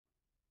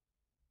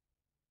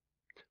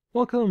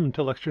Welcome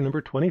to lecture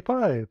number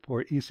 25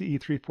 for ECE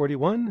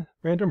 341,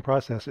 Random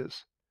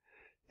Processes.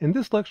 In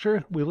this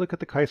lecture, we look at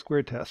the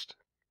chi-squared test.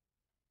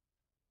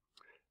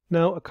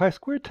 Now, a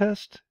chi-squared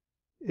test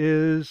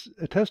is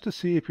a test to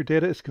see if your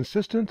data is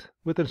consistent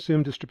with an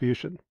assumed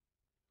distribution.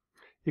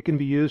 It can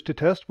be used to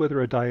test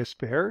whether a die is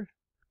fair,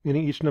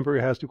 meaning each number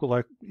has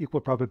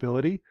equal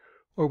probability,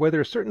 or whether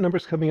a certain number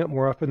is coming up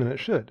more often than it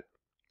should.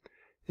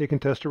 It can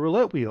test a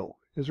roulette wheel.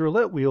 Is a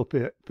roulette wheel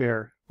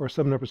fair, or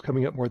some numbers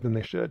coming up more than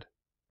they should?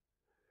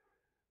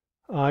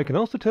 I can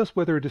also test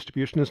whether a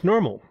distribution is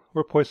normal,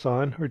 or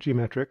Poisson, or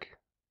geometric,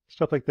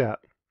 stuff like that.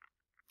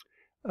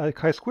 A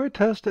chi-squared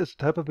test is a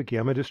type of a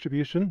gamma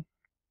distribution.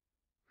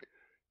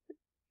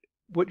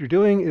 What you're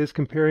doing is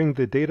comparing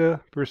the data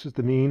versus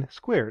the mean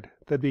squared.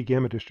 That'd be a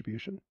gamma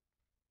distribution.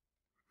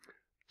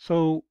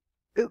 So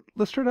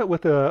let's start out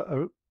with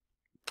a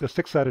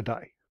six-sided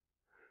die.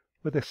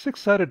 With a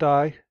six-sided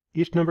die,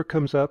 each number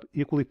comes up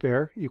equally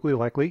fair, equally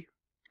likely,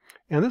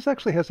 and this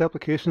actually has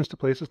applications to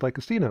places like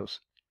casinos.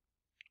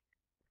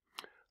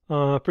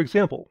 For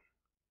example,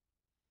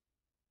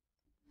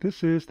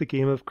 this is the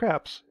game of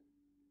craps.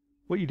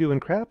 What you do in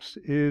craps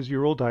is you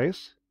roll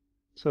dice.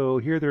 So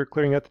here they're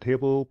clearing out the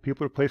table.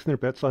 People are placing their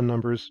bets on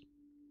numbers.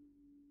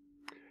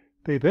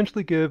 They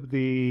eventually give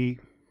the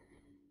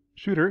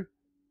shooter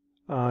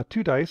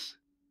 2 dice.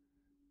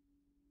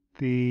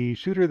 The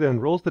shooter then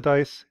rolls the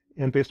dice,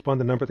 and based upon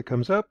the number that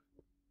comes up,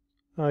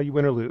 you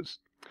win or lose.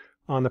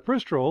 On the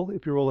first roll,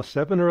 if you roll a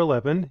 7 or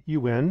 11, you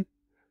win.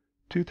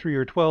 2, 3,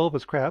 or 12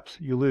 is craps,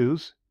 you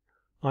lose.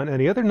 On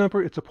any other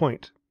number, it's a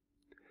point.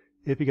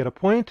 If you get a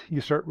point, you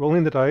start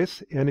rolling the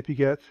dice, and if you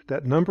get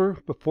that number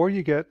before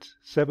you get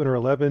 7 or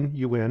 11,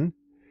 you win.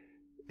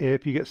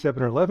 If you get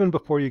 7 or 11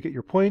 before you get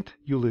your point,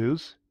 you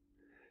lose.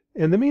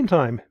 In the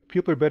meantime,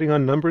 people are betting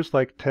on numbers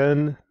like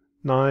 10,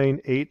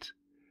 9, 8.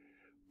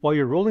 While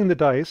you're rolling the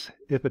dice,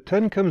 if a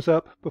 10 comes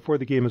up before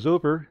the game is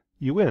over,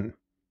 you win.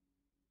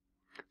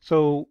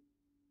 So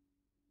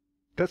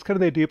that's kind of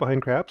the idea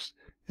behind craps.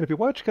 And if you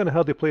watch kind of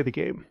how they play the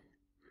game,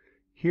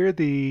 here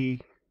the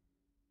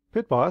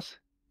pit boss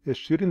is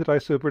shooting the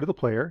dice over to the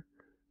player.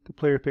 The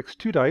player picks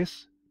 2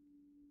 dice.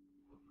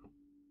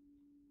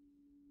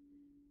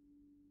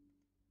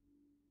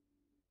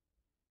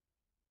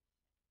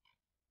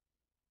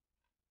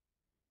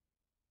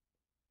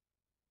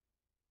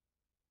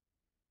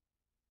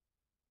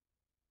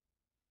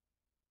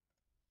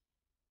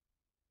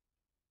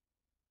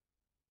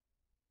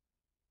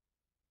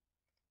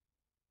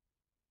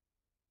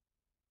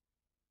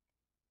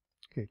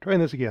 Okay,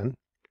 trying this again.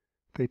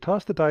 They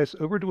toss the dice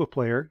over to a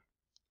player.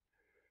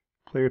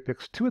 Player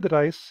picks 2 of the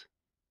dice.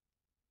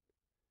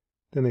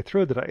 Then they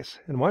throw the dice,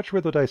 and watch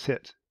where the dice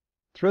hit.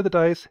 Throw the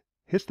dice,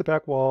 hits the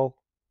back wall,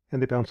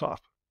 and they bounce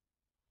off.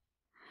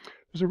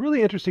 There's a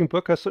really interesting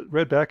book I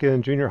read back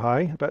in junior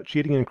high about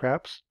cheating in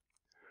craps.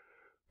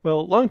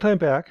 Well, a long time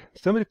back,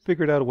 somebody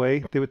figured out a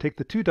way. They would take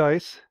the 2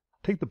 dice,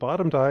 take the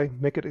bottom die,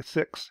 make it a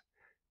 6.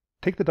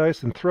 Take the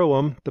dice and throw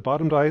them. The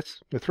bottom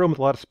dice, they throw them with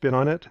a lot of spin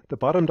on it. The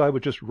bottom die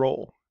would just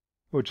roll.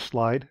 It would just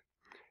slide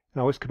and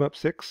always come up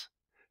 6.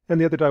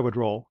 And the other die would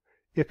roll.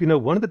 If you know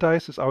one of the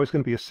dice is always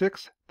going to be a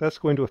 6, that's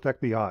going to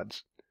affect the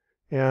odds.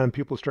 And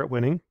people start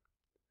winning.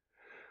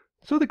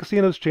 So the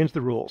casinos changed the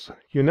rules.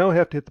 You now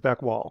have to hit the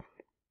back wall.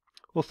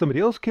 Well,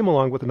 somebody else came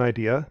along with an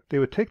idea. They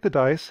would take the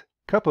dice,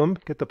 cup them,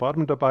 get the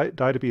bottom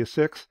die to be a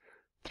 6,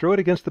 throw it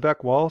against the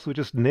back wall so it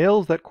just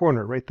nails that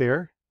corner right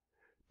there.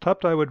 Top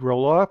die would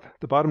roll off,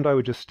 the bottom die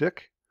would just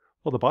stick.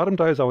 Well, the bottom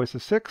die is always a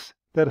 6.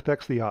 That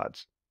affects the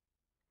odds.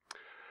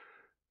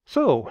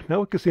 So now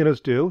what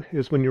casinos do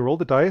is when you roll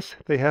the dice,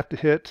 they have to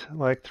hit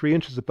like 3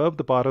 inches above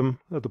the bottom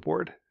of the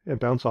board and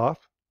bounce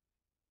off.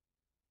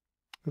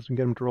 Let's get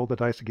them to roll the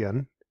dice again.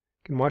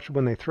 You can watch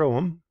when they throw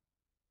them.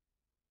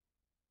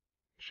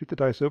 Shoot the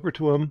dice over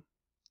to them.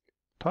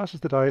 Tosses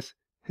the dice,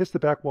 hits the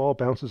back wall,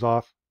 bounces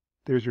off.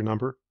 There's your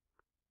number.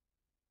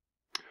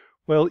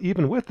 Well,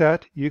 even with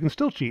that, you can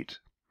still cheat.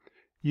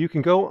 You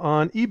can go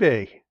on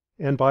eBay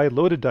and buy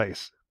loaded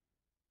dice.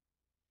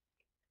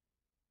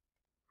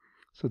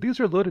 So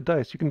these are loaded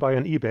dice you can buy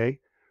on eBay.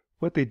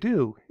 What they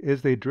do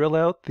is they drill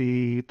out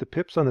the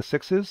pips on the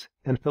 6s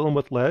and fill them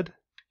with lead,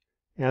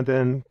 and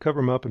then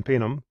cover them up and paint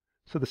them.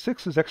 So the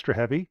 6 is extra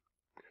heavy.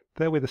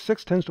 That way the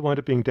 6 tends to wind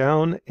up being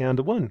down, and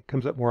the 1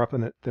 comes up more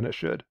often than it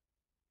should.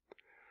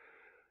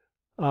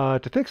 To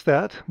fix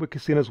that, what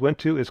casinos went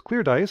to is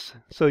clear dice,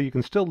 so you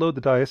can still load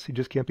the dice, you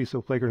just can't be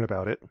so flagrant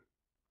about it.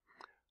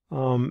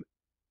 And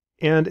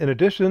in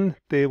addition,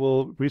 they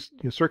will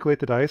circulate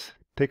the dice,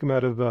 take them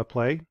out of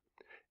play.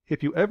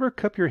 If you ever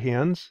cup your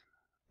hands,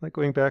 like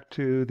going back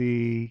to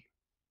the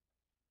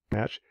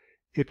match,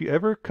 if you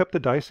ever cup the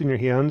dice in your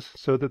hands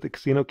so that the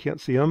casino can't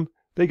see them,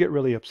 they get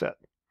really upset.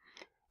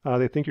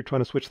 They think you're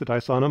trying to switch the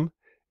dice on them.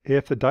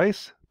 If the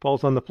dice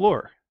falls on the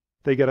floor,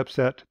 they get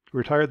upset,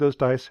 retire those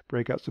dice,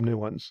 break out some new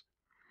ones.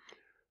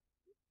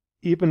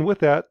 Even with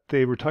that,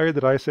 they retire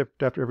the dice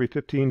after every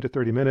 15 to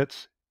 30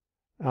 minutes.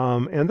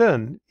 And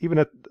then,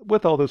 even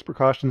with all those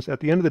precautions, at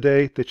the end of the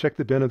day, they check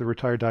the bin of the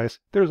retired dice.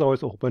 There's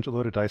always a whole bunch of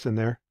loaded dice in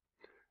there.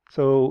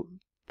 So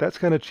that's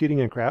kind of cheating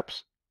in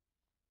craps.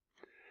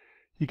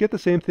 You get the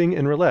same thing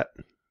in roulette.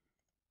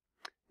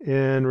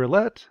 In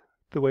roulette,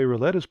 the way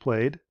roulette is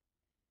played,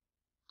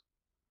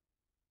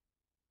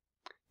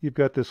 you've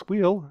got this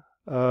wheel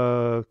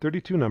of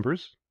 32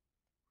 numbers.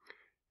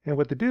 And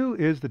what they do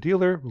is the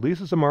dealer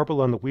releases a marble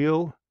on the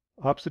wheel,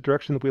 opposite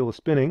direction the wheel is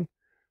spinning.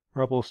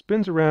 Marble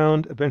spins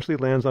around, eventually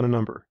lands on a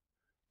number.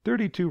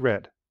 32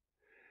 red.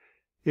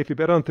 If you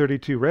bet on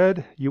 32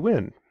 red, you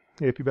win.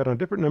 If you bet on a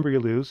different number, you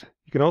lose.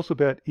 You can also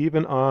bet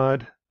even,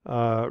 odd,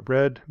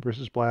 red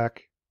versus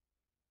black,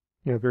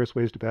 various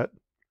ways to bet.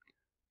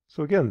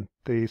 So again,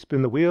 they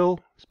spin the wheel,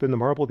 spin the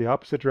marble the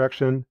opposite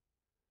direction.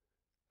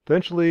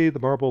 Eventually, the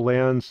marble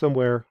lands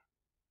somewhere.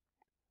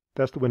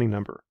 That's the winning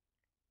number.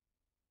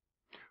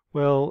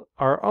 Well,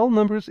 are all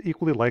numbers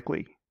equally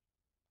likely?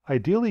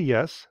 Ideally,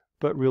 yes,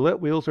 but roulette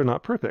wheels are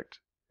not perfect.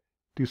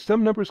 Do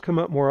some numbers come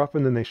up more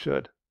often than they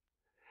should?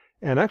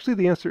 And actually,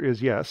 the answer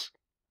is yes.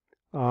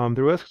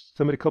 There was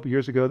somebody a couple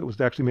years ago that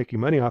was actually making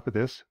money off of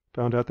this,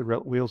 found out that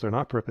roulette wheels are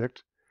not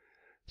perfect.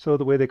 So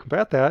the way they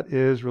combat that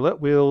is roulette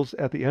wheels,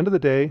 at the end of the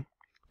day,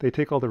 they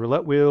take all the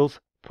roulette wheels,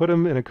 put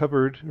them in a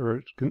covered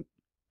or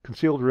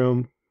concealed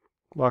room,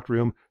 locked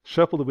room,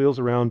 shuffle the wheels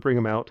around, bring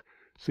them out,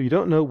 so you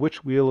don't know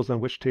which wheel is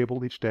on which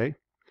table each day.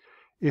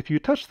 If you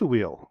touch the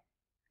wheel,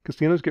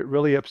 casinos get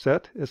really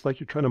upset. It's like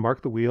you're trying to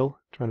mark the wheel,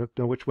 trying to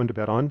know which one to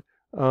bet on.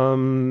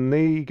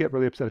 They get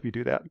really upset if you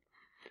do that.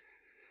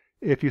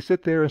 If you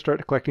sit there and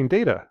start collecting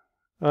data,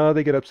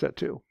 they get upset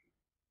too.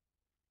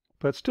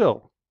 But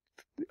still,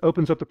 it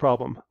opens up the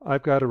problem.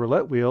 I've got a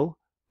roulette wheel.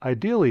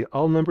 Ideally,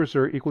 all numbers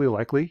are equally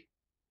likely.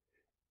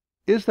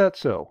 Is that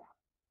so?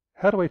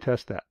 How do I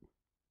test that?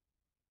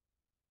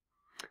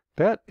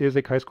 That is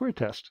a chi-squared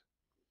test.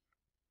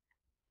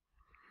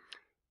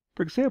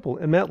 For example,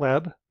 in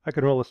MATLAB, I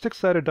can roll a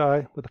 6-sided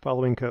die with the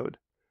following code.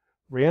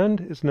 Rand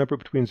is a number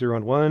between 0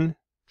 and 1.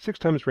 6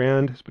 times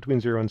rand is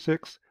between 0 and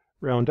 6.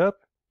 Round up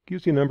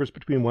gives you numbers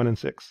between 1 and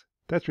 6.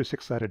 That's your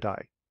 6-sided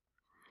die.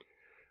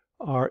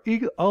 Are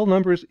all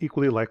numbers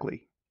equally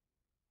likely?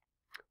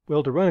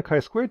 Well, to run a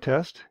chi-squared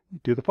test, you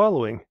do the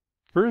following.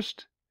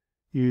 First,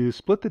 you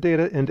split the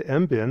data into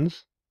m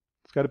bins.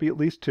 It's got to be at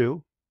least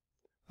 2.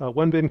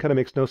 One bin kind of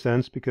makes no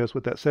sense because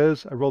what that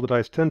says, I rolled the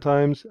dice 10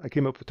 times, I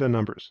came up with 10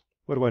 numbers.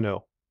 What do I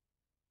know?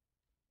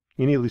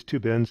 You need at least 2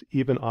 bins,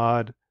 even,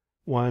 odd,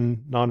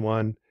 1,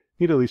 non-1.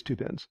 You need at least 2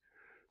 bins.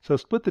 So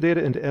split the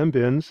data into m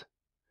bins.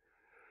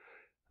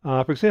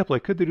 For example, I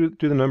could do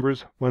the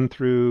numbers 1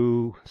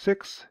 through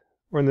 6,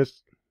 or in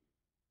this,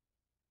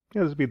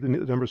 this would be the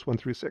numbers 1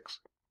 through 6.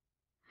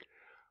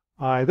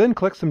 I then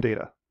collect some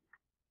data.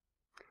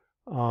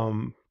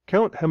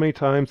 Count how many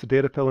times the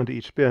data fell into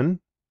each bin,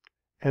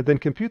 and then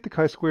compute the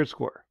chi-squared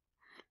score.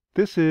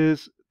 This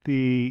is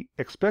the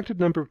expected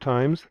number of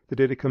times the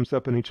data comes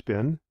up in each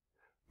bin,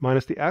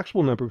 minus the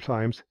actual number of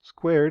times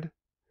squared,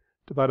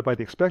 divided by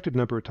the expected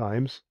number of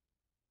times.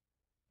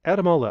 Add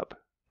them all up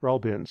for all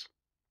bins.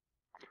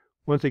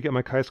 Once I get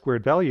my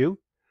chi-squared value,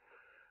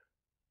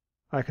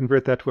 I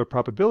convert that to a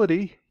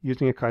probability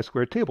using a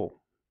chi-squared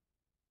table.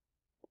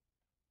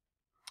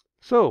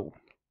 So,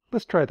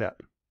 let's try that.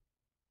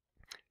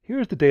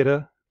 Here's the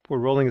data for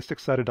rolling a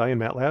 6-sided die in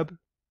MATLAB.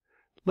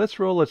 Let's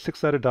roll a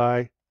 6-sided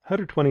die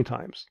 120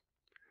 times.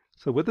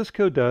 So what this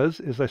code does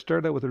is I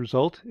start out with the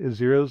result is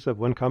zeros of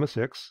 1,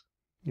 6.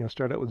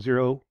 Start out with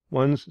 0,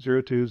 1s,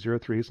 0, 2s, 0,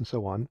 3s, and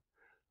so on.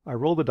 I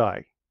roll the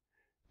die.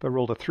 If I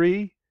rolled a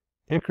 3,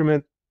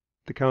 increment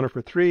the counter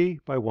for 3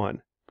 by 1.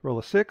 If I roll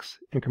a 6,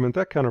 increment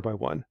that counter by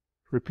 1.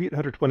 Repeat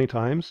 120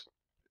 times.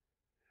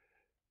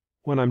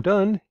 When I'm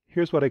done,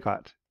 here's what I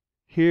got.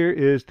 Here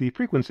is the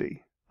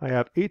frequency. I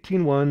have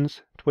 18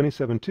 1s,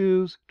 27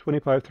 2s,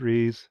 25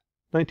 3s,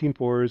 19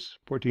 4s,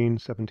 14,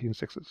 17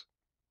 6s.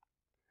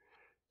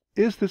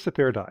 Is this a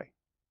fair die?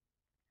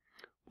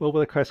 Well,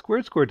 what a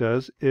chi-squared score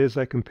does is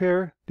I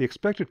compare the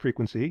expected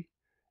frequency.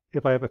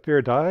 If I have a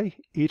fair die,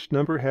 each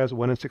number has a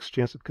 1 in 6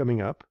 chance of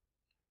coming up.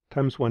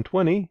 Times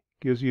 120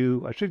 gives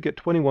you, I should get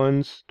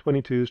 21s,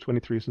 22s,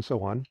 23s, and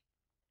so on.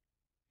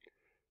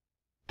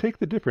 Take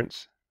the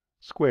difference,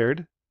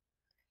 squared.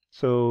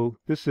 So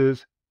this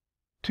is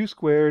 2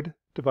 squared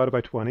divided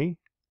by 20,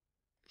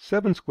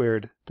 7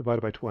 squared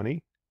divided by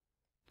 20,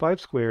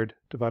 5 squared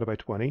divided by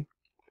 20,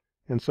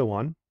 and so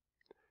on.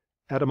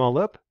 Add them all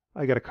up,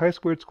 I get a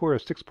chi-squared score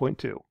of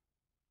 6.2.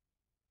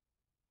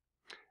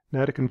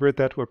 Now to convert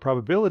that to a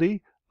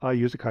probability, I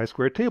use a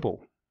chi-squared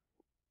table.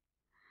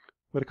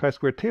 What a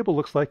chi-squared table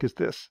looks like is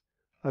this.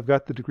 I've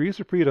got the degrees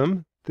of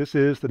freedom. This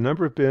is the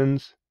number of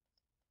bins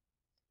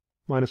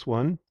minus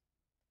 1.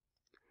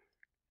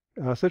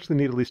 Essentially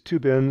need at least 2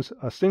 bins.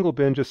 A single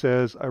bin just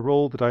says I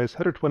rolled the dice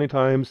 120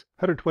 times,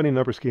 120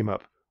 numbers came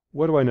up.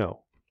 What do I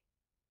know?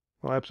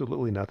 Well,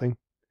 absolutely nothing.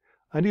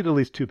 I need at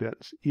least 2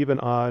 bins, even,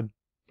 odd,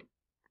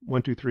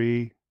 1, 2,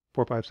 3,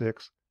 4, 5,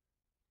 6.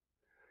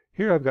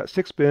 Here I've got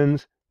 6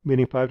 bins,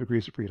 meaning 5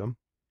 degrees of freedom.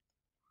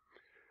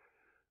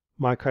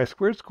 My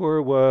chi-squared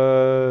score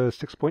was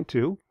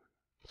 6.2.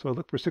 So I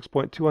look for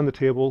 6.2 on the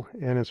table,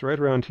 and it's right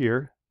around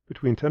here,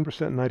 between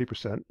 10% and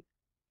 90%.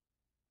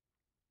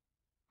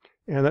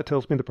 and that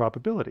tells me the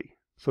probability.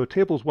 So a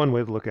table is one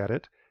way to look at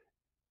it.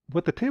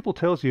 What the table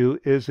tells you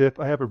is if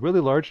I have a really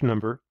large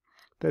number,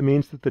 that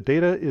means that the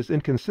data is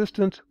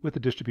inconsistent with the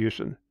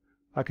distribution.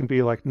 I can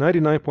be like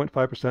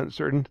 99.5%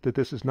 certain that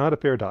this is not a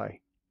fair die.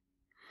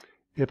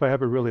 If I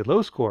have a really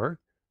low score,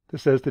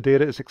 this says the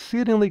data is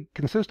exceedingly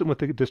consistent with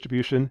the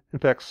distribution. In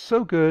fact,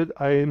 so good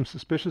I am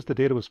suspicious the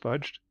data was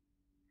fudged.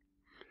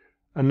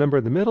 A number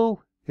in the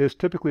middle is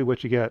typically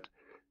what you get.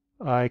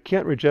 I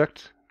can't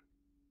reject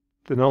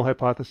the null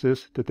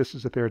hypothesis that this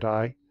is a fair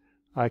die.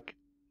 I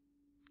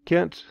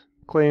can't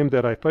claim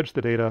that I fudged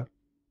the data.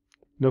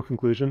 No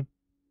conclusion.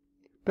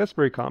 That's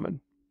very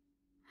common.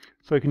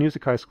 So I can use the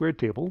chi-squared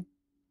table,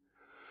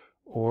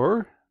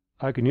 or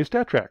I can use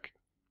StatTrack.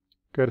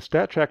 Go to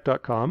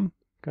stattrack.com,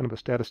 kind of a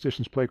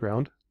statistician's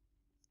playground.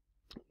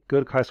 Go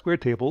to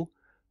chi-squared table.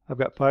 I've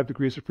got 5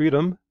 degrees of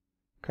freedom.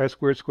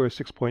 Chi-squared score is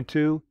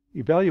 6.2.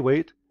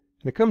 Evaluate,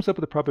 and it comes up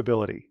with a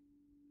probability,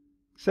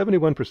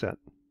 71%.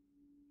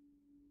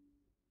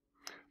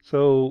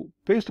 So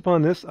based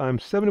upon this, I'm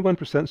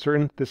 71%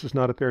 certain this is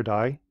not a fair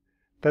die.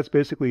 That's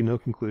basically no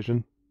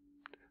conclusion.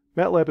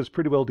 MATLAB is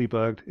pretty well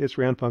debugged. Its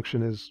RAND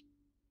function is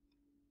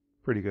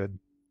pretty good.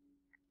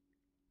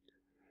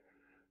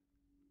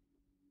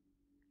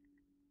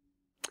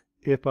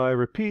 If I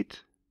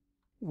repeat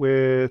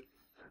with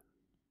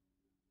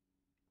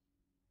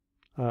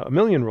a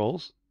million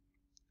rolls,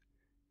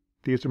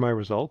 these are my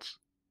results.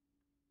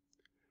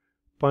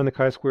 Find the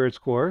chi-squared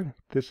score.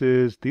 This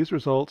is these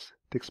results.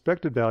 The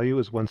expected value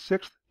is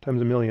 1/6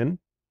 times a million.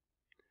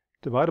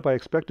 Divided by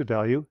expected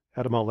value,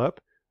 add them all up.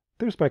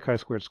 There's my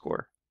chi-squared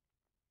score.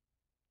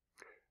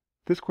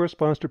 This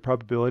corresponds to a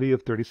probability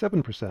of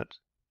 37%.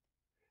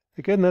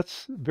 Again,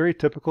 that's very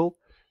typical.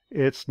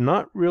 It's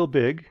not real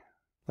big,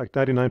 like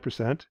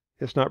 99%.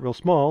 It's not real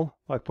small,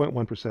 like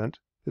 0.1%.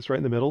 It's right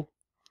in the middle.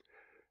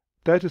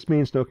 That just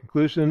means no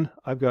conclusion.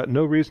 I've got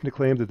no reason to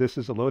claim that this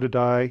is a loaded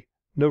die.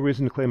 No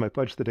reason to claim I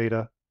fudged the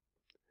data.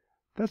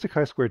 That's a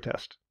chi-squared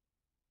test.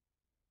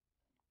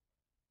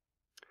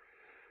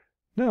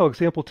 Now,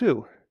 example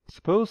 2.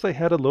 Suppose I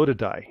had a loaded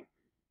die.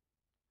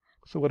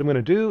 So what I'm going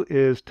to do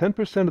is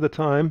 10% of the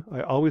time,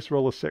 I always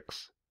roll a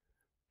 6.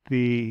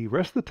 The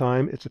rest of the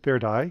time, it's a fair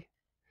die.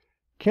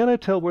 Can I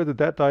tell whether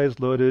that die is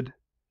loaded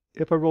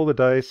if I roll the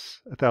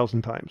dice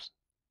 1,000 times?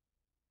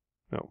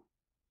 No.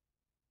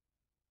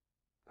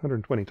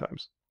 120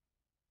 times.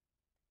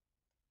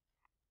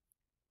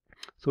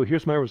 So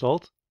here's my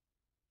result.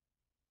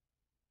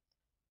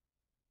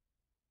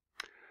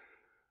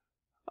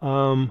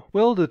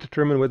 Well, to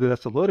determine whether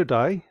that's a loaded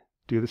die,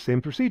 do the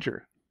same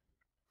procedure.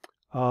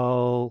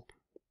 I'll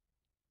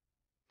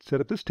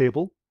set up this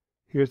table.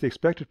 Here's the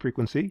expected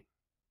frequency.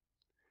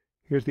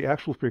 Here's the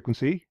actual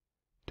frequency.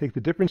 Take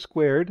the difference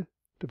squared,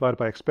 divided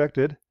by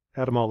expected,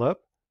 add them all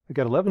up. I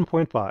got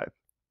 11.5.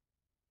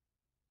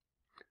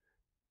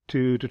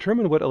 To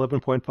determine what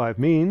 11.5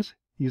 means,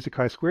 use the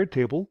chi-squared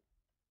table.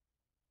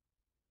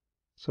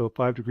 So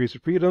 5 degrees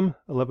of freedom,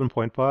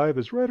 11.5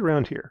 is right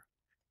around here.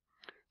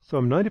 So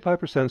I'm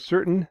 95%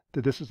 certain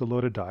that this is a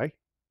loaded die.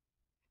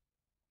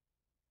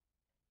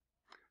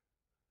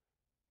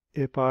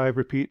 If I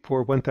repeat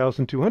for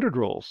 1,200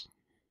 rolls,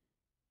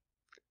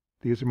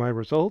 these are my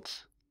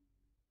results.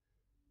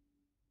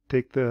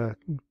 Find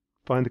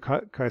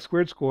the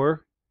chi-squared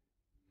score.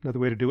 Another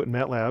way to do it in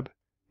MATLAB,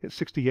 it's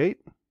 68.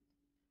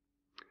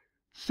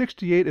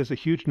 68 is a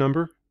huge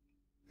number.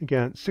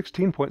 Again,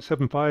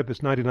 16.75 is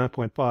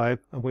 99.5.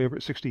 I'm way over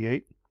at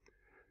 68.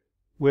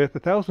 With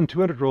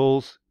 1,200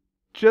 rolls,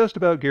 just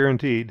about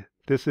guaranteed,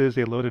 this is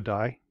a loaded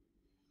die.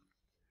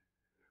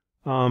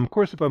 Of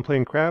course, if I'm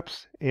playing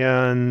craps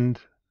and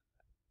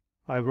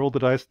I rolled the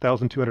dice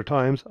 1,200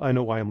 times, I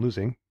know why I'm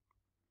losing.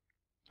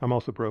 I'm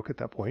also broke at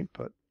that point,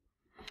 but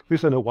at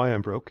least I know why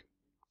I'm broke.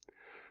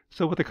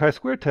 So with the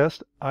chi-squared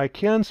test, I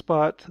can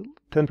spot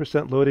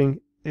 10%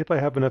 loading if I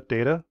have enough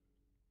data.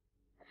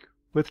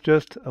 With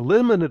just a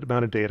limited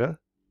amount of data,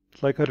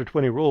 it's like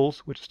 120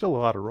 rolls, which is still a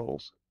lot of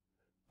rolls,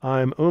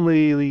 I'm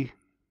only,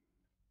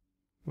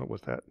 what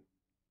was that?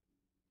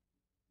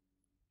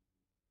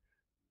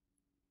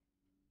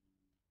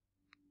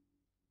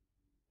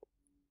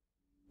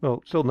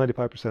 Well, still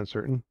 95%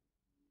 certain.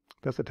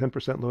 That's a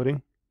 10%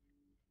 loading.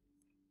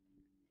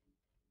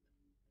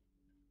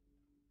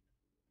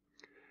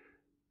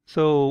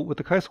 So with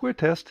the chi-squared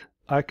test,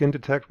 I can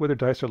detect whether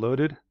dice are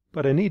loaded,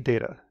 but I need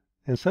data,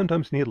 and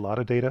sometimes need a lot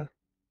of data.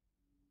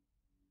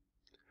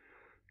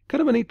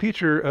 Kind of a neat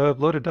feature of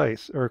loaded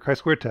dice, or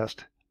chi-squared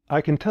test.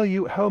 I can tell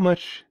you how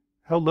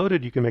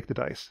loaded you can make the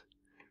dice.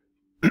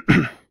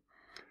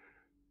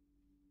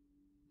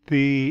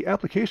 The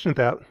application of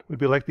that would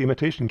be like the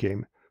imitation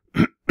game.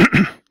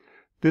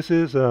 This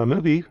is a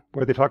movie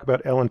where they talk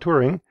about Alan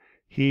Turing.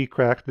 He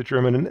cracked the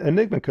German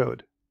Enigma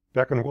code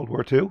back in World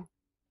War II.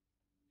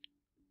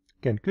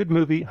 Again, good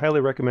movie,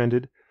 highly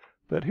recommended.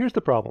 But here's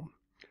the problem.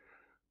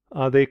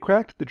 They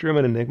cracked the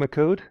German Enigma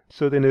code,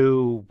 so they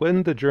knew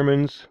when the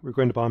Germans were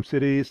going to bomb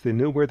cities. They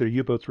knew where their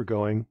U-boats were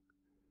going.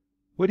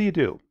 What do you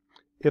do?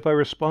 If I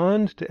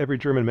respond to every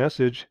German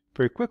message,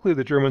 very quickly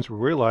the Germans will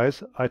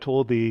realize I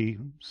told the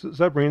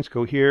submarines,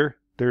 go here,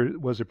 there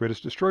was a British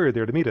destroyer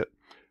there to meet it.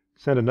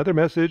 Send another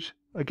message,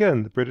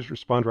 again, the British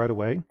respond right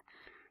away.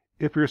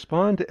 If we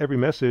respond to every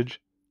message,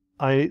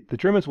 the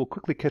Germans will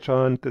quickly catch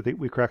on that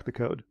we cracked the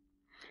code.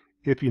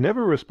 If you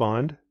never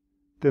respond,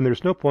 then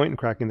there's no point in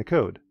cracking the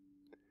code.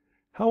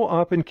 How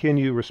often can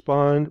you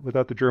respond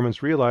without the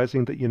Germans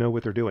realizing that you know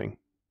what they're doing?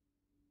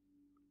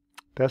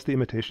 That's the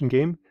imitation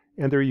game,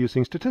 and they're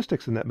using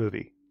statistics in that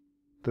movie.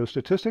 Those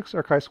statistics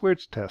are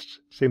chi-squared tests.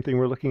 Same thing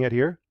we're looking at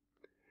here.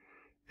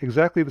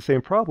 Exactly the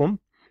same problem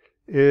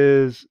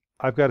is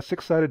I've got a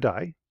 6-sided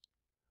die.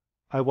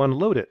 I want to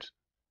load it.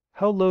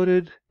 How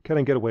loaded can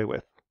I get away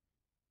with?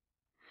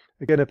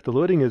 Again, if the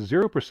loading is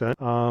 0%,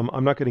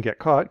 I'm not going to get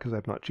caught because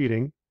I'm not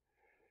cheating.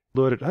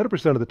 Load it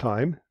 100% of the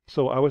time,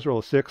 so I always roll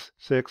a 6,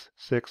 6,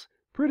 6.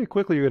 Pretty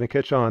quickly you're going to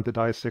catch on the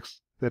die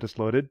 6 that is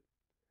loaded.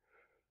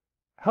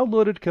 How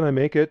loaded can I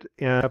make it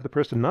and have the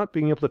person not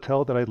being able to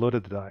tell that I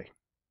loaded the die?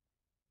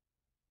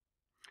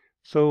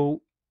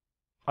 So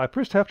I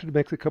first have to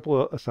make a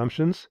couple of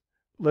assumptions.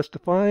 Let's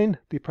define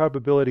the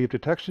probability of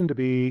detection to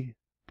be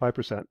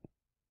 5%,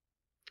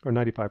 or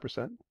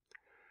 95%.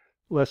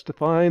 Let's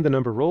define the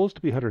number of rolls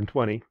to be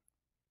 120.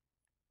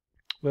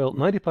 Well,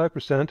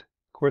 95%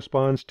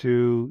 corresponds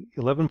to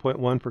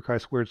 11.1 for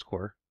chi-squared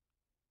score.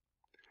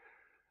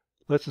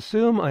 Let's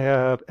assume I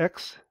have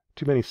x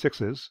too many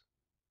 6s,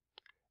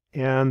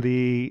 and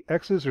the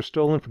x's are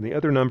stolen from the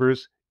other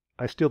numbers.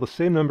 I steal the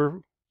same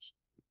number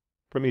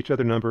from each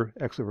other number,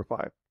 x over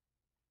 5.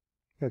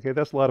 Okay,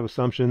 that's a lot of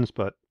assumptions,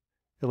 but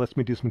it lets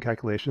me do some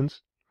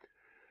calculations.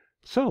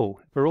 So,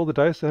 if I roll the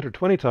dice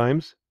 120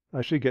 times,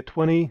 I should get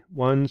 20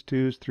 1s,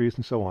 2s, 3s,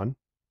 and so on.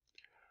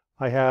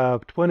 I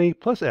have 20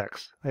 plus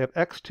x. I have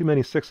x too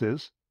many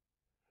 6s.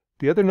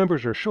 The other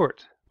numbers are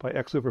short by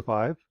x over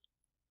 5.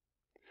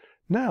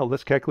 Now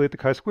let's calculate the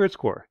chi-squared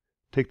score.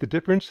 Take the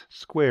difference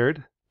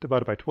squared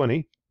divided by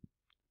 20,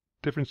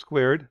 difference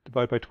squared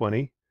divided by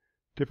 20,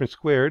 difference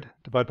squared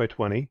divided by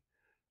 20.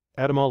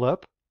 Add them all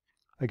up.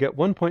 I get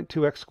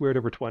 1.2x squared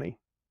over 20.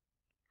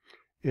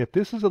 If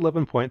this is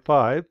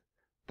 11.5,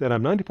 then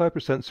I'm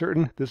 95%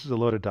 certain this is a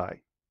loaded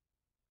die.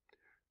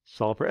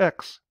 Solve for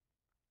x.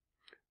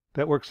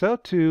 That works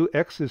out to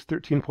x is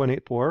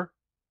 13.84,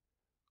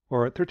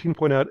 or at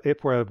 13.84 out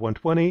of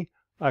 120.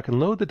 I can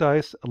load the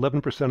dice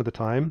 11% of the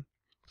time.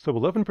 So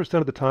 11%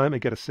 of the time I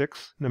get a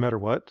 6, no matter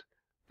what.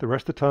 The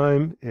rest of the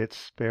time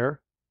it's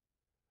fair.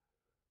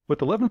 With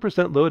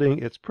 11% loading,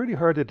 it's pretty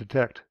hard to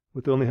detect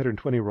with only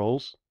 120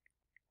 rolls.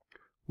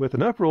 With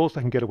enough rolls,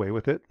 I can get away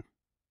with it.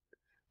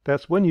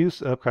 That's one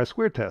use of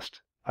chi-squared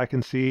test. I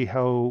can see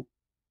how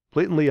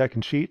blatantly I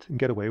can cheat and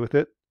get away with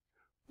it.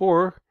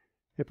 Or,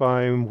 if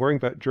I'm worrying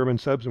about German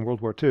subs in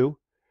World War II,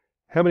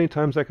 how many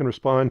times I can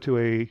respond to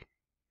a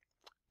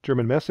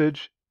German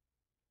message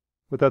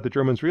without the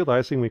Germans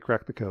realizing we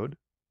cracked the code.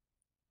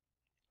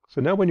 So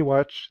now when you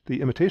watch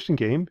the imitation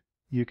game,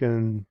 you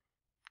can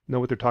know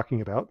what they're talking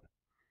about.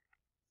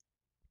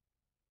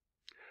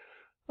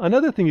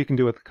 Another thing you can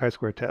do with the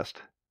chi-square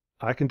test,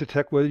 I can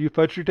detect whether you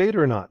fudged your data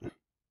or not.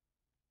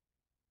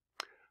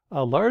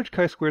 A large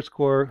chi-square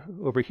score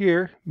over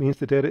here means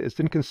the data is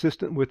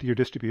inconsistent with your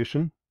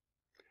distribution.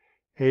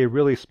 A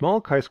really small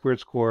chi-squared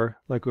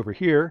score, like over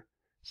here,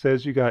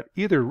 says you got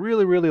either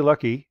really, really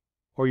lucky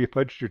or you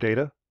fudged your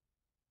data.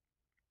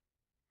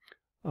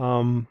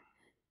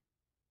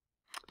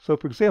 So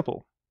for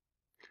example,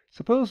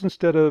 suppose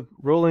instead of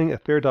rolling a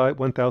fair die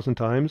 1,000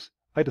 times,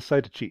 I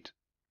decide to cheat.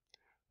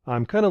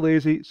 I'm kind of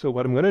lazy, so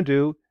what I'm going to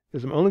do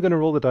is I'm only going to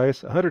roll the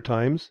dice 100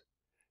 times,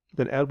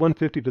 then add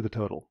 150 to the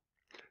total.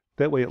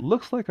 That way it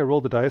looks like I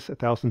rolled the dice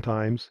 1,000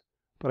 times,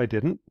 but I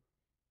didn't.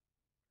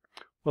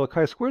 Well, a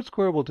chi-squared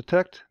score will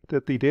detect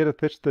that the data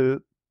fits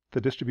the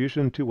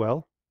distribution too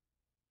well.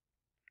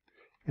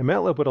 In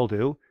MATLAB, what I'll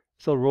do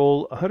is I'll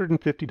roll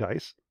 150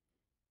 dice.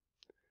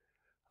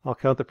 I'll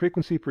count the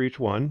frequency for each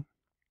one,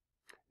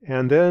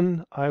 and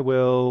then I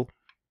will,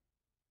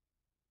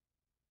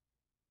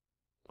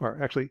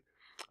 or actually,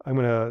 I'm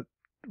going to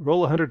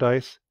roll 100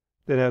 dice,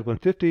 then add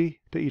 150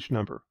 to each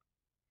number.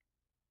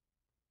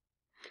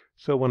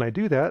 So when I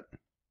do that,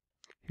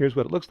 here's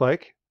what it looks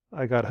like.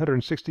 I got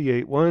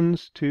 168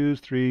 1s, 2s,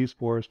 3s,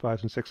 4s,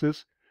 5s, and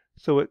 6s.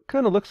 So it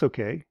kind of looks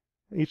okay.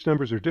 Each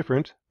numbers are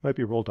different, might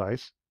be roll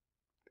dice.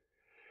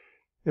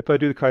 If I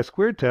do the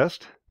chi-squared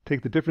test,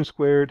 take the difference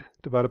squared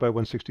divided by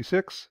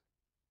 166,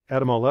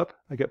 add them all up,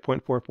 I get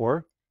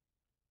 0.44.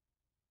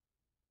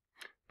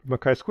 From a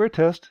chi-squared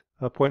test,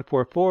 a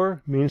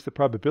 0.44 means the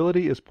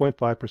probability is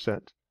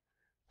 0.5%.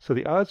 So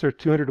the odds are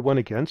 200 to 1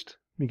 against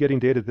me getting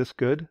data this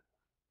good.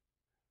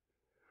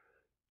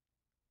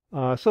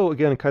 So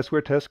again, a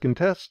chi-squared test can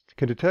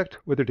detect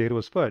whether data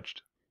was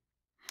fudged.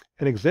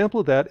 An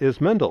example of that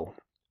is Mendel.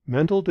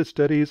 Mendel did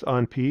studies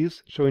on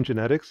peas showing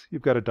genetics.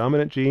 You've got a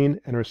dominant gene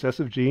and a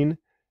recessive gene.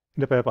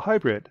 And if I have a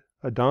hybrid,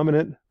 a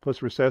dominant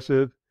plus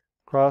recessive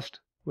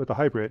crossed with a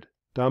hybrid,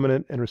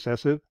 dominant and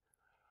recessive,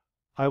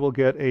 I will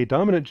get a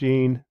dominant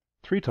gene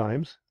 3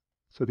 times.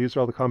 So these are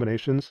all the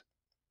combinations.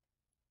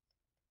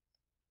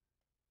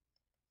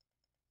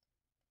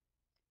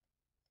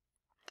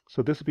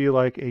 So this would be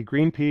like a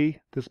green pea,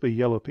 this would be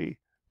yellow pea.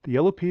 The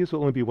yellow peas will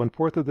only be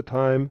 1/4 of the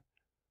time.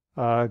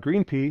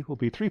 Green pea will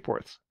be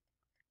 3/4.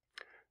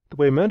 The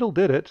way Mendel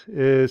did it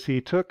is he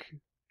took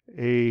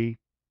a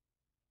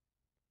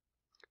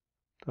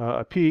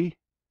pea,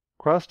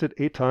 crossed it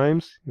 8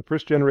 times. In the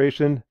first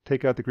generation,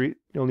 take out the green,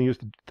 only use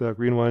the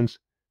green ones,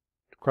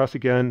 cross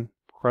again,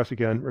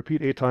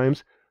 repeat 8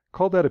 times,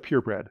 call that a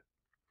purebred.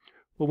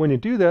 Well, when you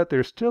do that,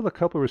 there's still a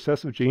couple of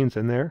recessive genes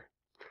in there.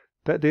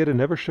 That data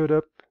never showed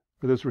up,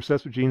 or those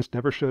recessive genes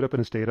never showed up in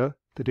his data.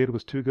 The data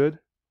was too good.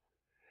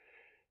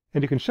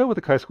 And you can show with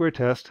the chi-square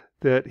test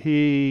that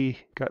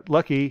he got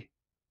lucky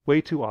way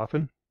too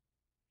often.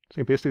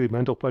 So basically,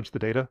 Mendel fudged the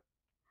data.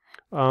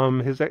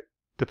 His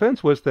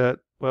defense was that,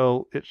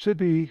 well, it should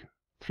be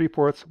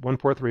 3/4,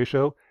 1/4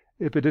 ratio.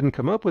 If it didn't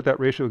come up with that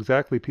ratio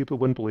exactly, people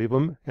wouldn't believe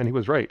him, and he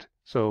was right.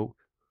 So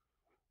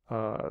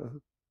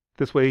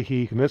this way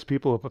he convinced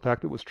people of the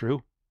fact that it was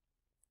true.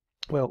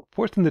 Well,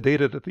 forcing the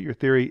data to fit your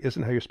theory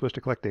isn't how you're supposed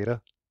to collect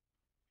data.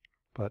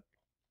 But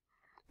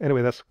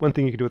anyway, that's one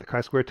thing you can do with the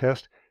chi-square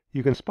test.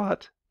 You can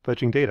spot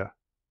fudging data.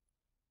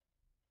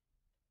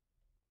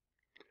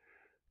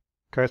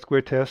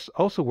 Chi-square tests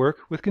also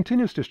work with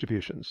continuous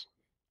distributions,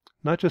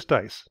 not just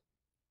dice.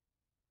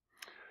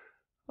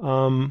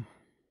 Well,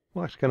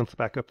 actually, let's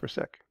back up for a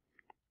sec.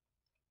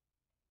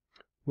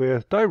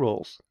 With die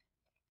rolls,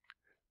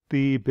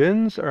 the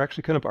bins are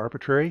actually kind of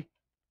arbitrary.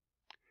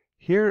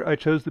 Here I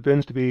chose the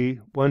bins to be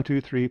 1,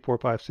 2, 3, 4,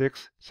 5,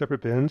 6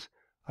 separate bins.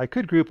 I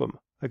could group them.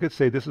 I could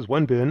say this is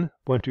one bin,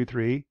 1, 2,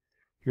 3.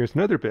 Here's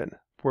another bin,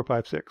 4,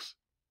 5, 6.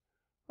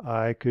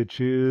 I could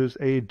choose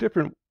a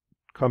different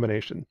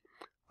combination.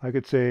 I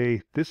could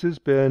say this is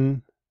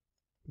bin,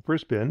 the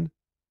first bin.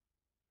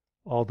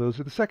 All those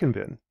are the second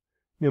bin.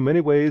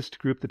 Many ways to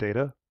group the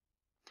data.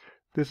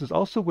 This is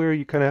also where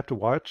you kind of have to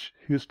watch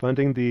who's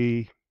funding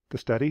the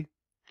study.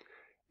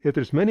 If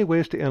there's many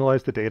ways to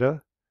analyze the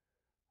data,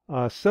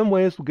 some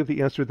ways will give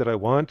the answer that I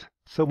want,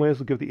 some ways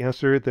will give the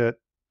answer that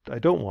I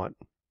don't want.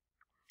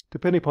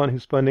 Depending upon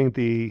who's funding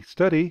the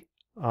study,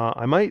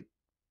 I might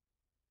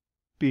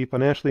be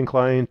financially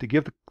inclined to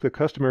give the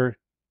customer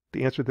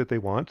the answer that they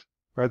want,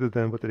 rather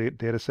than what the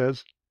data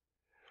says.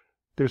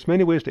 There's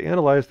many ways to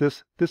analyze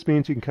this. This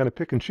means you can kind of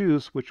pick and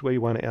choose which way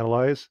you want to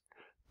analyze.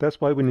 That's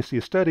why when you see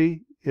a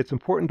study, it's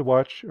important to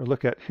watch or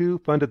look at who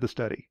funded the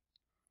study.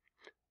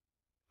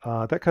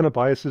 That kind of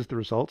biases the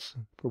results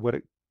for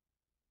what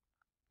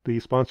the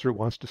sponsor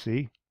wants to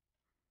see.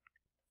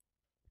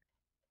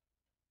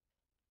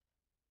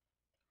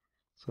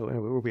 So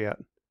anyway, where are we at?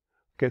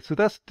 Okay, so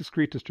that's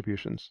discrete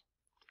distributions.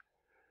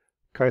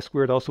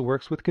 Chi-squared also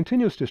works with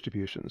continuous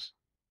distributions.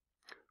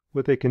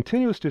 With a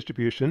continuous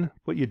distribution,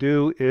 what you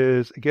do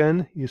is,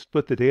 again, you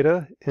split the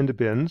data into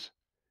bins.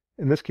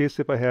 In this case,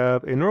 if I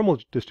have a normal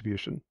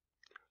distribution,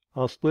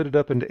 I'll split it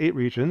up into 8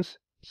 regions.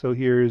 So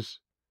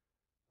here's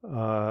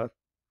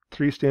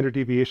 3 standard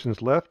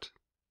deviations left,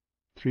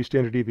 3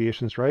 standard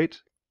deviations right,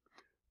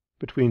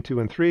 between 2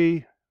 and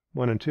 3,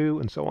 1 and 2,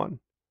 and so on.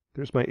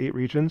 There's my 8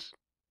 regions.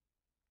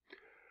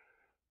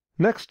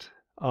 Next,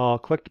 I'll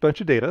collect a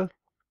bunch of data,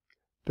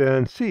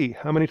 then see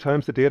how many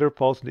times the data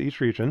falls into each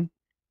region.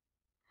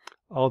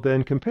 I'll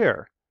then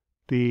compare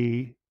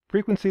the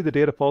frequency the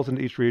data falls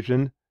into each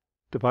region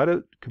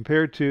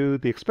compared to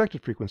the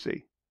expected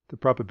frequency, the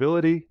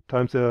probability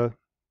times the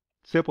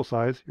sample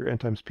size, your n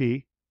times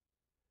p,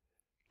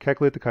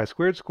 calculate the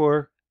chi-squared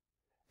score,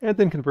 and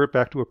then convert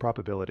back to a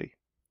probability.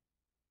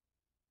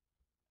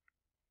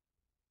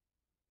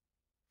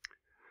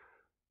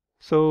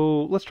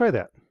 So let's try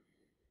that.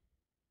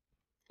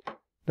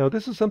 Now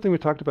this is something we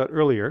talked about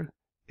earlier.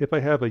 If I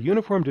have a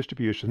uniform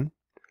distribution,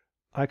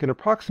 I can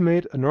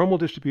approximate a normal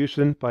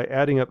distribution by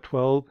adding up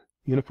 12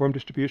 uniform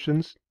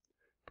distributions.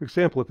 For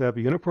example, if I have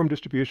a uniform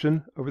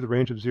distribution over the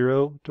range of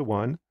 0 to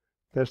 1,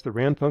 that's the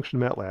RAND function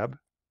MATLAB.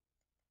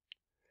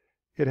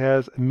 It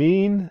has a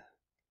mean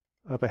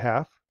of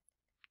 1/2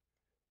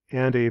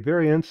 and a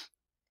variance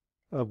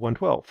of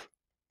 1/12.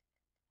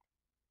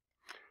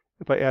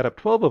 If I add up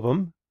 12 of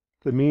them,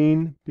 the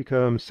mean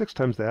becomes 6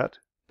 times that,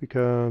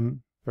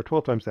 or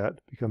 12 times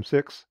that, becomes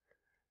 6.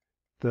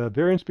 The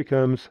variance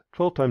becomes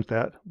 12 times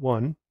that,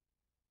 1.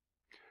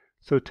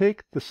 So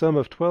take the sum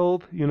of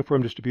 12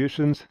 uniform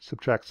distributions,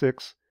 subtract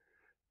 6.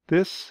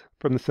 This,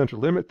 from the central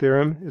limit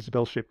theorem, is a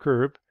bell-shaped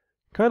curve.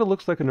 Kind of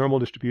looks like a normal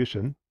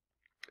distribution.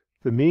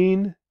 The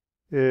mean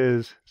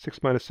is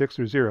 6 minus 6,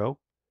 or 0,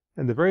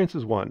 and the variance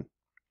is 1.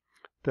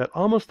 That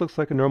almost looks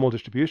like a normal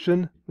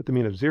distribution with a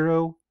mean of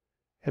 0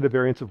 and a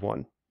variance of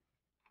 1.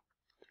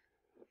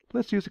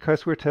 Let's use the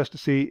chi-square test to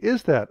see,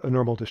 is that a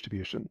normal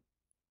distribution?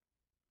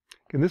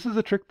 And this is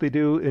a trick they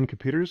do in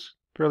computers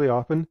fairly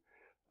often.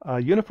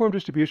 Uniform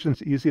distribution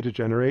is easy to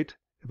generate.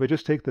 If I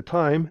just take the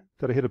time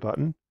that I hit a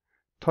button,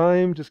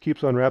 time just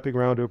keeps on wrapping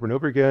around over and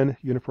over again,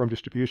 uniform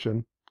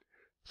distribution.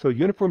 So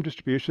uniform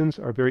distributions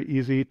are very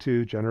easy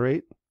to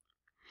generate.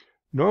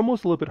 Normal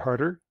is a little bit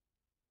harder.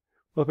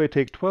 Well, if I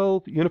take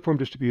 12 uniform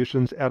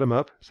distributions, add them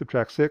up,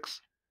 subtract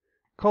 6,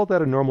 call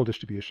that a normal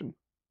distribution.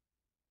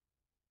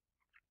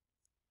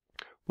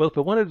 Well, if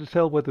I wanted to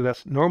tell whether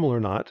that's normal or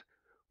not,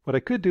 what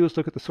I could do is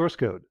look at the source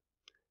code.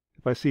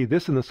 If I see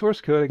this in the source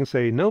code, I can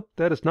say, nope,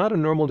 that is not a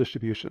normal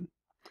distribution.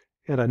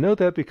 And I know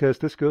that because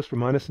this goes from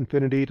minus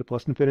infinity to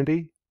plus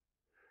infinity.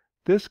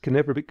 This can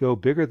never go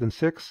bigger than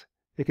 6.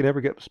 It can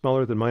never get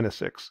smaller than minus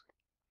 6.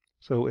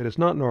 So it is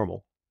not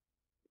normal.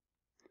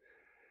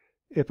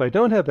 If I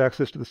don't have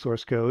access to the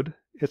source code,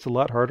 it's a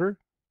lot harder,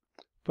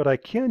 but I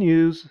can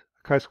use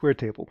a chi-squared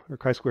table or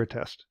chi-squared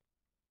test.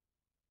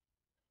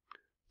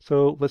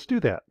 So let's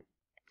do that.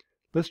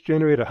 Let's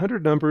generate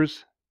 100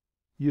 numbers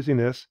using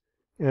this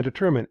and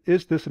determine,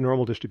 is this a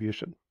normal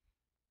distribution?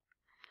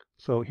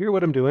 So here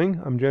what I'm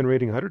doing, I'm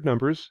generating 100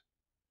 numbers,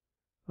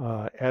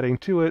 adding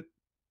to it,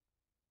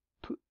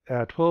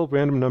 add 12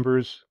 random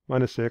numbers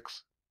minus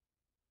 6,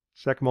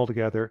 stack them all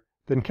together,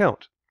 then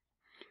count.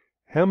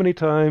 How many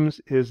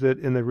times is it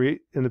in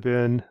the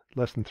bin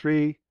less than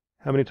 3?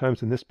 How many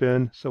times in this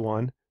bin? So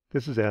on.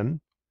 This is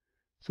n.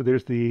 So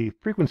there's the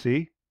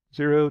frequency,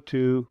 0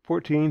 to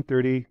 14,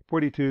 30,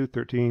 42,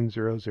 13,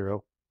 0,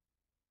 0.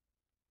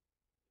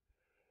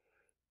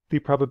 The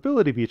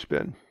probability of each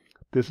bin.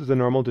 This is a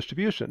normal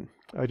distribution.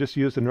 I just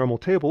used a normal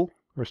table,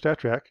 or stat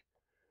track.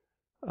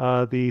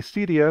 The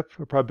CDF,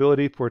 or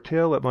probability for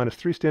tail at minus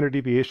 3 standard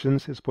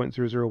deviations, is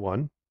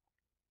 0.001.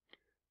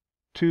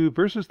 2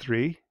 versus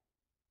 3,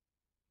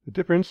 the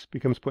difference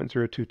becomes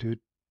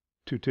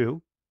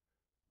 0.02222.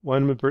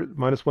 1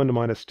 minus 1 to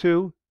minus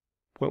 2,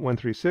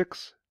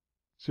 0.136.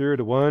 0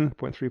 to 1,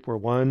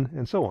 0.341,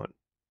 and so on.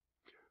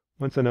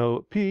 Once I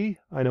know p,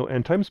 I know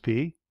n times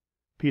p.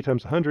 P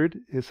times 100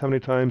 is how many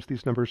times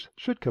these numbers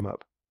should come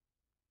up.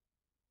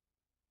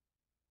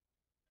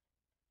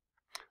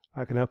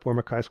 I can now form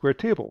a chi-squared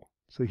table.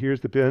 So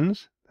here's the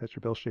bins. That's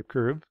your bell-shaped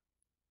curve.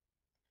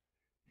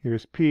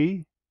 Here's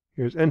p.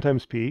 Here's n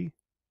times p.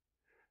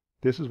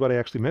 This is what I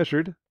actually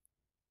measured.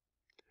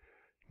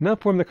 Now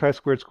form the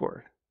chi-squared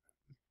score.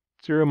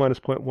 0 minus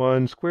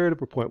 0.1 squared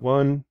over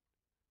 0.1.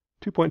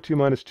 2.2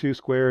 minus 2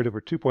 squared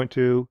over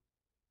 2.2,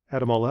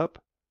 add them all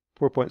up,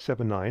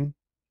 4.79.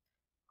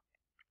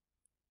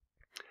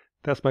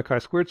 That's my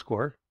chi-squared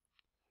score.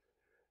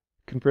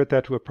 Convert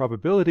that to a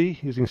probability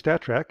using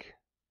StatTrack.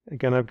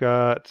 Again, I've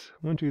got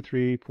 1, 2,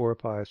 3, 4,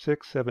 5,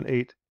 6,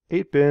 7,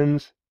 8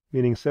 bins,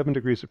 meaning 7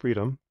 degrees of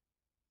freedom.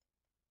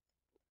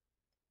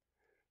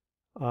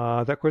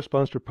 That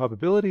corresponds to a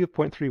probability of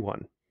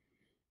 0.31.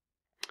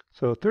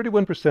 So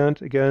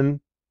 31%,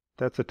 again,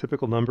 that's a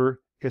typical number.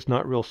 It's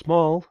not real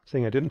small,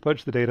 saying I didn't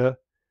fudge the data.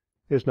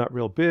 It's not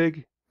real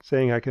big,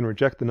 saying I can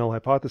reject the null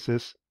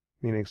hypothesis,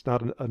 meaning it's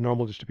not a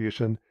normal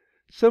distribution.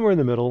 Somewhere in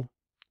the middle,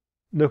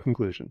 no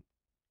conclusion.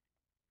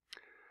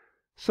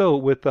 So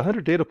with the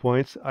 100 data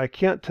points, I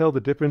can't tell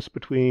the difference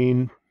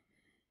between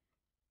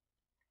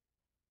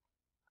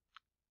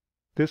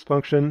this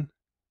function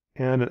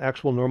and an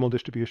actual normal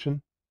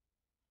distribution.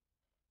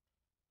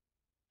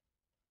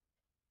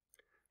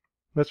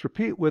 Let's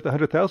repeat with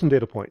 100,000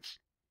 data points.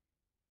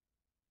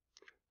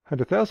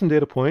 100,000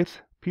 data points,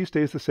 p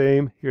stays the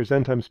same. Here's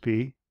n times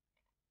p.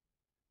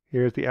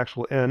 Here's the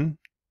actual n.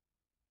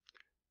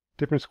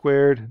 Difference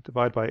squared,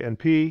 divide by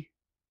np.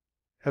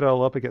 Add it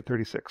all up, I get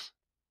 36.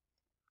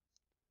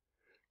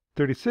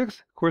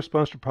 36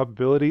 corresponds to a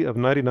probability of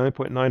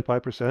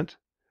 99.95%.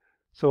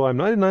 So I'm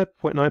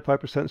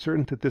 99.95%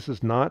 certain that this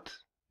is not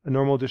a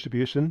normal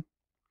distribution.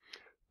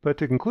 But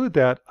to conclude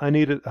that, I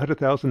needed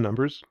 100,000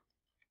 numbers.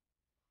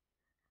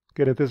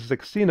 Again, if this is a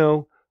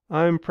casino,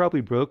 I'm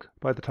probably broke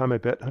by the time I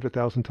bet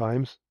 100,000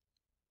 times.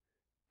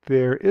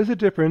 There is a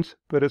difference,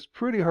 but it's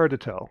pretty hard to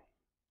tell.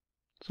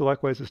 So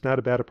likewise, it's not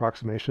a bad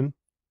approximation.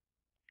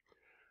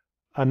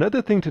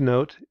 Another thing to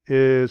note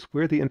is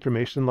where the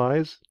information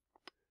lies.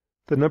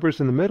 The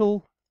numbers in the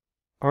middle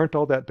aren't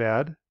all that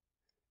bad.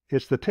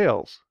 It's the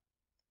tails.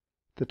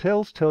 The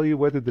tails tell you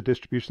whether the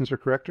distributions are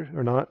correct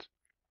or not.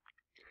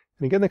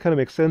 And again, that kind of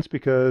makes sense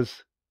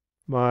because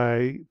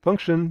my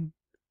function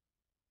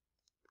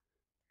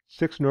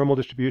 6 normal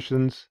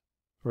distributions,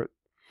 or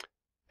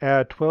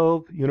add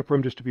 12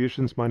 uniform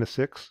distributions minus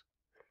 6.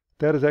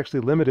 That is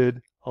actually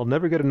limited. I'll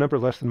never get a number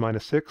less than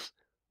minus 6.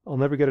 I'll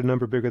never get a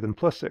number bigger than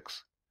plus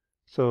 6.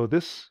 So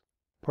this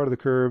part of the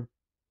curve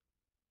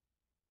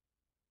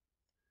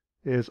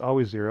is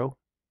always 0.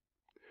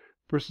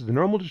 Versus the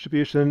normal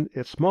distribution,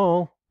 it's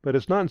small, but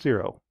it's not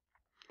 0.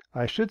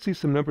 I should see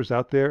some numbers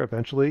out there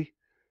eventually.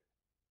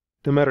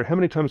 No matter how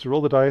many times I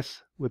roll the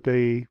dice with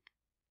the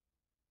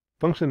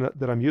function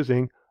that I'm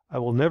using, I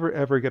will never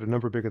ever get a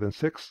number bigger than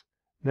 6,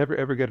 never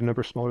ever get a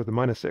number smaller than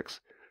minus 6.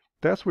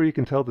 That's where you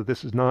can tell that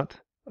this is not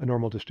a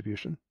normal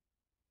distribution.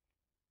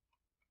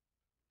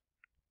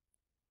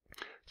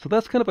 So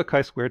that's kind of a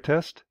chi-squared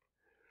test.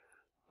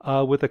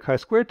 With a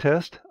chi-squared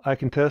test, I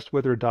can test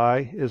whether a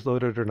die is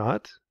loaded or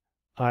not.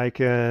 I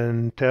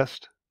can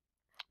test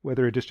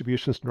whether a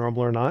distribution is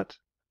normal or not.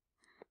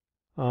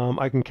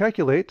 I can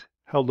calculate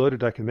how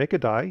loaded I can make a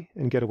die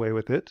and get away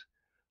with it.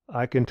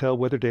 I can tell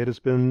whether data has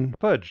been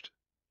fudged.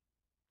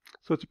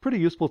 So it's a pretty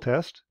useful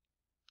test.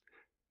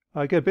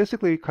 Again,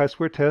 basically,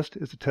 chi-squared test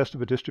is a test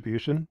of a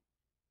distribution.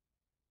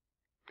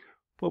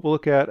 What we'll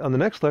look at on the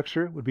next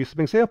lecture would be some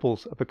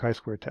examples of a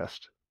chi-square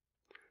test.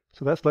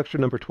 So that's lecture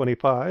number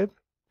 25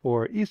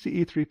 for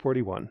ECE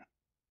 341.